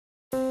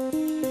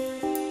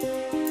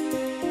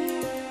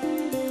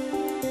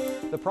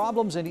The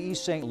problems in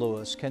East St.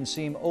 Louis can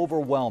seem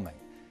overwhelming.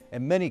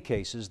 In many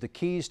cases, the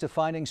keys to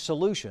finding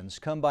solutions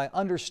come by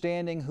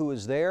understanding who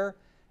is there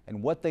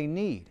and what they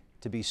need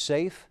to be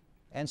safe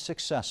and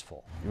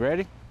successful. You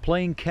ready?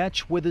 Playing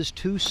catch with his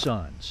two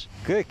sons.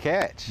 Good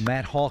catch.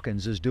 Matt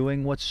Hawkins is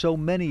doing what so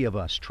many of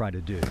us try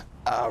to do.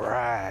 All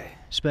right.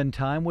 Spend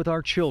time with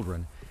our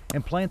children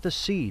and plant the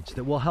seeds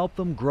that will help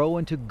them grow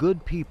into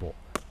good people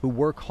who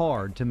work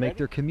hard to make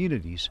their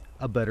communities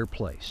a better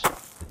place.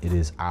 It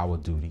is our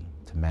duty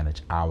to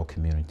manage our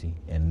community,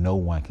 and no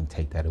one can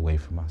take that away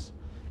from us.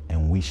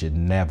 And we should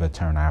never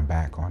turn our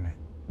back on it,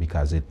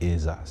 because it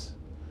is us.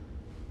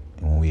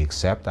 And when we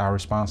accept our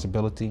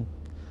responsibility,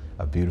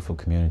 a beautiful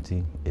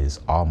community is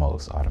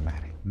almost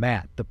automatic.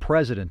 Matt, the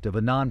president of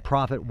a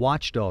nonprofit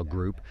watchdog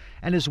group,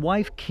 and his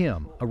wife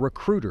Kim, a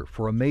recruiter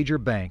for a major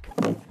bank,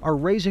 are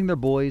raising their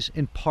boys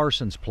in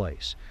Parsons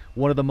Place,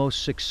 one of the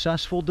most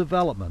successful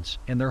developments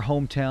in their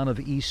hometown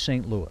of East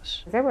St.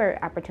 Louis. There were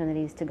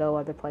opportunities to go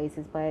other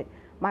places, but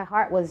my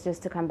heart was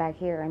just to come back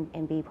here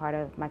and be part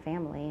of my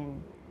family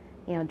and,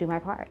 you know, do my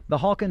part. The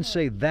Hawkins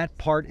say that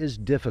part is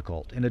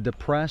difficult in a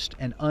depressed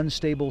and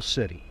unstable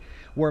city,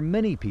 where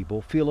many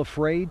people feel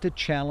afraid to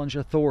challenge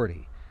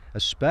authority,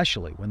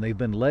 especially when they've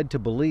been led to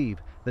believe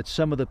that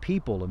some of the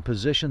people in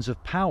positions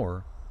of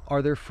power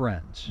are their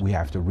friends. We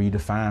have to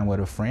redefine what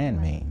a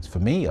friend means. For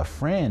me, a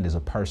friend is a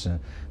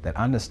person that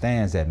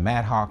understands that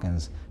Matt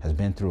Hawkins has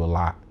been through a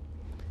lot,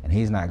 and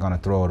he's not going to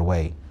throw it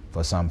away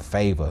for some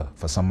favor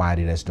for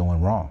somebody that's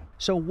doing wrong.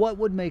 So what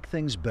would make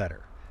things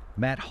better?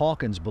 Matt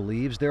Hawkins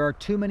believes there are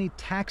too many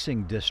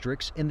taxing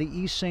districts in the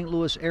East St.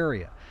 Louis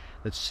area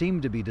that seem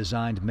to be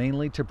designed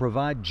mainly to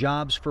provide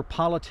jobs for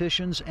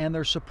politicians and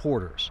their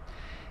supporters.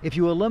 If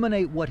you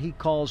eliminate what he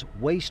calls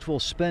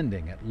wasteful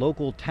spending at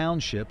local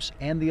townships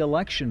and the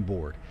election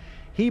board,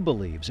 he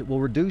believes it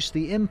will reduce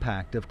the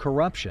impact of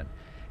corruption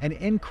and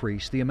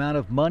increase the amount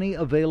of money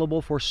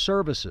available for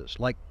services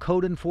like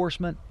code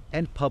enforcement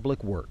and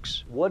public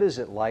works. What is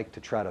it like to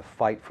try to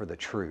fight for the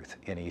truth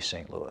in East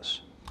St.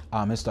 Louis?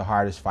 It's the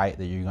hardest fight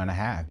that you're going to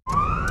have.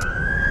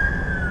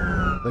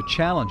 The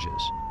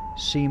challenges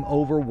seem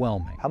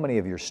overwhelming. How many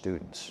of your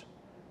students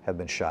have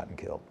been shot and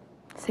killed?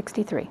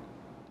 63.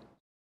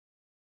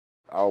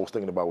 All I was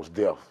thinking about was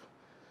death.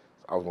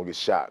 I was gonna get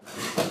shot.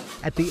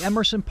 At the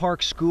Emerson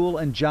Park School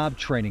and Job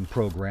Training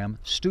Program,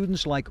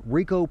 students like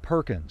Rico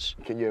Perkins.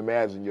 Can you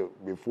imagine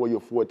before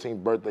your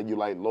 14th birthday, you're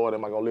like, Lord,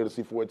 am I gonna live to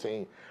see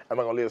 14? Am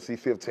I gonna live to see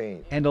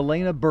 15? And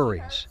Elena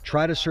Burries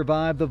try to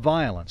survive the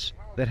violence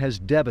that has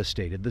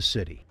devastated the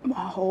city. My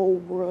whole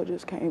world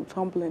just came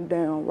tumbling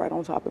down right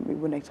on top of me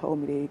when they told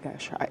me that he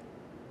got shot.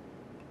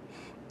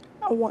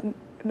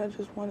 I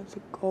just wanted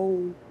to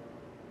go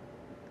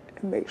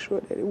and make sure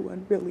that it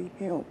wasn't really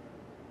him.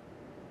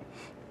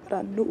 But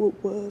I knew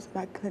it was,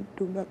 and I couldn't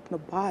do nothing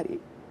about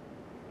it.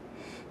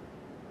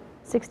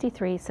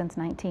 63 since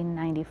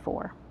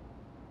 1994.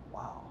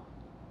 Wow.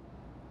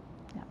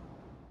 Yeah.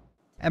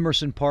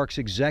 Emerson Park's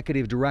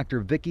executive director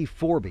Vicki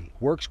Forby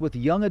works with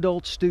young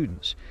adult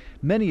students,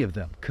 many of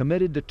them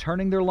committed to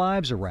turning their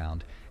lives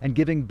around and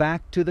giving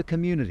back to the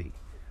community,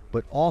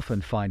 but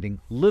often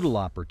finding little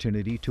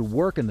opportunity to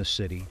work in the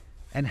city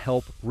and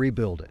help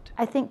rebuild it.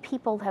 I think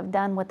people have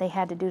done what they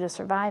had to do to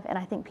survive, and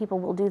I think people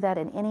will do that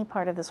in any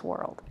part of this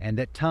world. And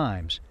at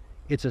times,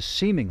 it's a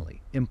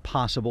seemingly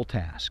impossible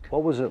task.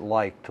 What was it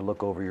like to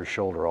look over your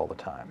shoulder all the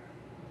time?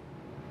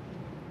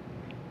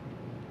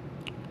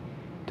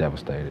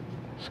 Devastated,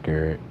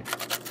 scared.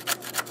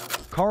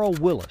 Carl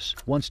Willis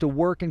wants to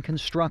work in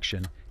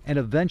construction and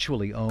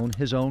eventually own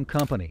his own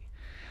company.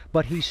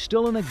 But he's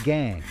still in a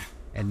gang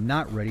and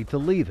not ready to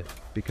leave it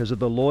because of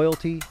the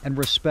loyalty and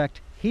respect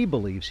he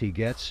believes he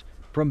gets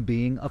from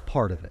being a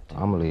part of it.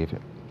 I'm gonna leave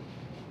it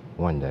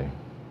one day.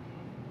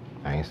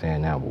 I ain't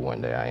saying now, but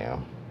one day I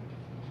am.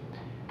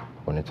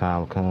 When the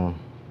time comes,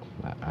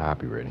 I'll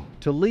be ready.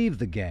 To leave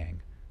the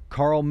gang,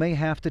 Carl may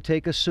have to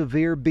take a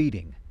severe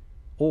beating,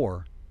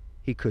 or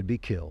he could be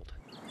killed.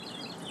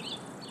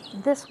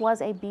 This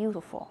was a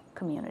beautiful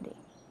community.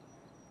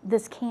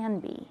 This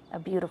can be a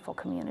beautiful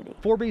community.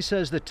 Forby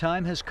says the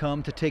time has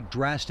come to take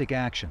drastic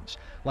actions,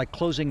 like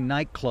closing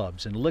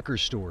nightclubs and liquor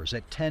stores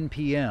at 10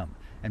 p.m.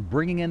 and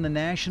bringing in the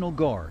National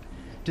Guard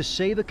to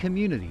save a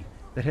community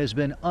that has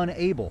been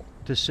unable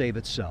to save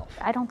itself.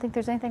 I don't think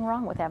there's anything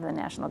wrong with having the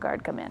National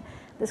Guard come in.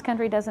 This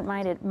country doesn't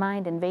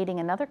mind invading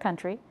another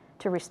country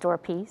to restore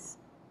peace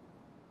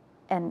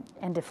and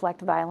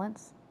deflect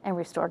violence and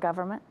restore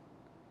government.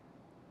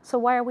 So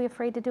why are we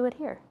afraid to do it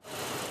here?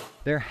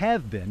 There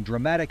have been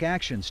dramatic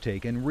actions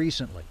taken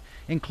recently,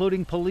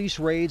 including police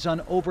raids on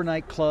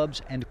overnight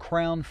clubs and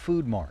Crown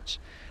food marts.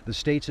 The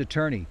state's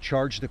attorney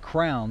charged the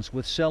Crowns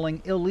with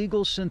selling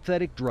illegal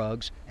synthetic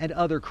drugs and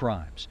other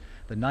crimes.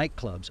 The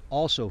nightclubs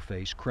also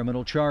face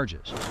criminal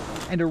charges.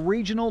 And a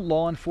regional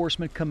law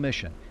enforcement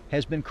commission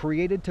has been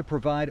created to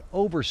provide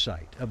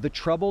oversight of the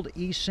troubled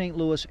East St.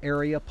 Louis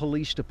area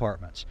police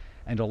departments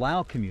and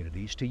allow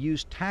communities to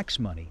use tax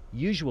money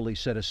usually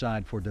set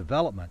aside for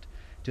development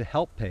to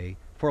help pay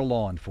for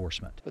law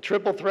enforcement. The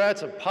triple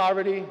threats of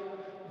poverty,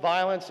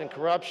 violence, and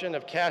corruption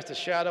have cast a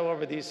shadow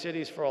over these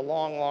cities for a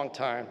long, long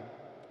time.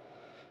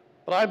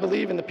 But I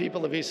believe in the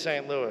people of East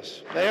St.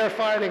 Louis. They are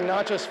fighting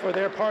not just for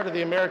their part of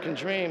the American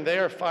dream, they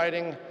are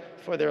fighting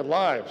for their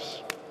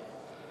lives.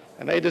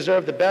 And they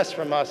deserve the best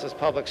from us as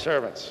public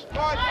servants.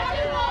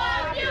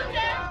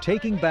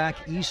 Taking back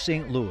East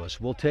St.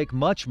 Louis will take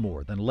much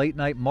more than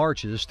late-night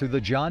marches through the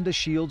John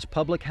DeShields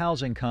public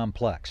housing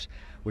complex,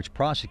 which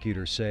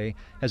prosecutors say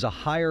has a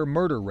higher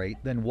murder rate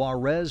than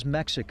Juarez,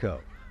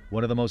 Mexico,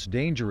 one of the most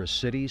dangerous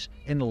cities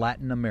in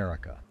Latin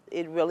America.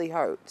 It really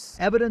hurts.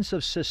 Evidence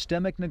of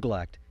systemic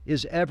neglect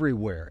is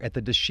everywhere at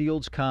the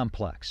DeShields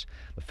complex.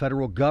 The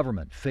federal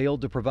government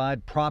failed to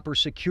provide proper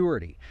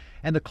security,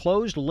 and the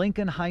closed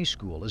Lincoln High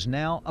School is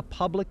now a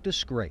public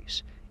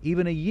disgrace,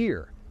 even a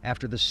year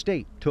after the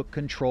state took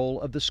control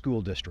of the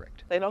school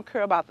district. They don't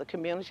care about the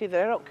community.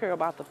 They don't care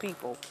about the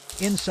people.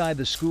 Inside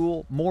the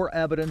school, more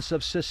evidence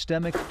of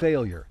systemic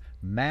failure,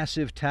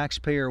 massive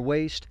taxpayer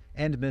waste,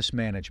 and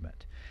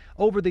mismanagement.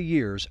 Over the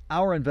years,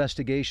 our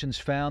investigations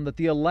found that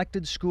the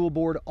elected school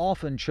board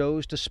often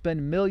chose to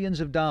spend millions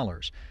of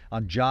dollars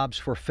on jobs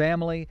for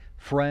family,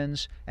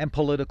 friends, and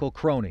political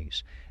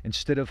cronies,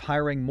 instead of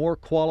hiring more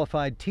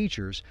qualified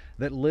teachers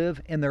that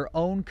live in their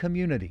own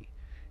community.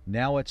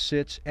 Now it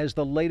sits as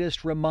the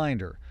latest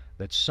reminder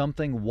that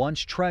something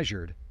once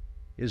treasured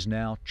is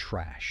now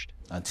trashed.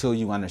 Until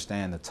you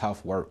understand the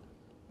tough work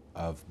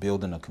of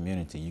building a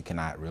community, you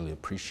cannot really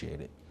appreciate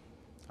it.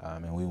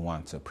 And we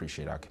want to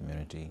appreciate our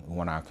community. We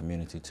want our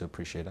community to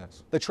appreciate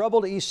us. The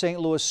troubled East St.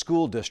 Louis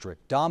school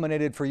district,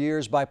 dominated for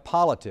years by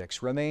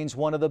politics, remains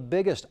one of the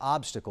biggest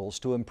obstacles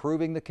to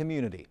improving the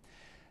community.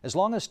 As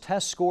long as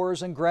test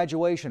scores and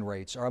graduation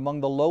rates are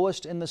among the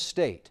lowest in the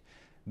state,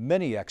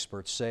 many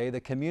experts say the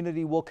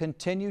community will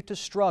continue to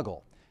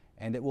struggle,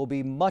 and it will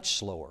be much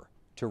slower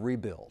to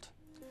rebuild.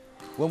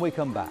 When we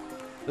come back,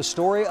 the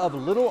story of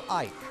little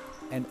Ike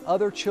and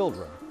other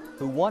children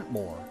who want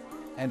more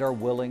and are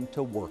willing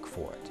to work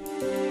for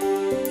it.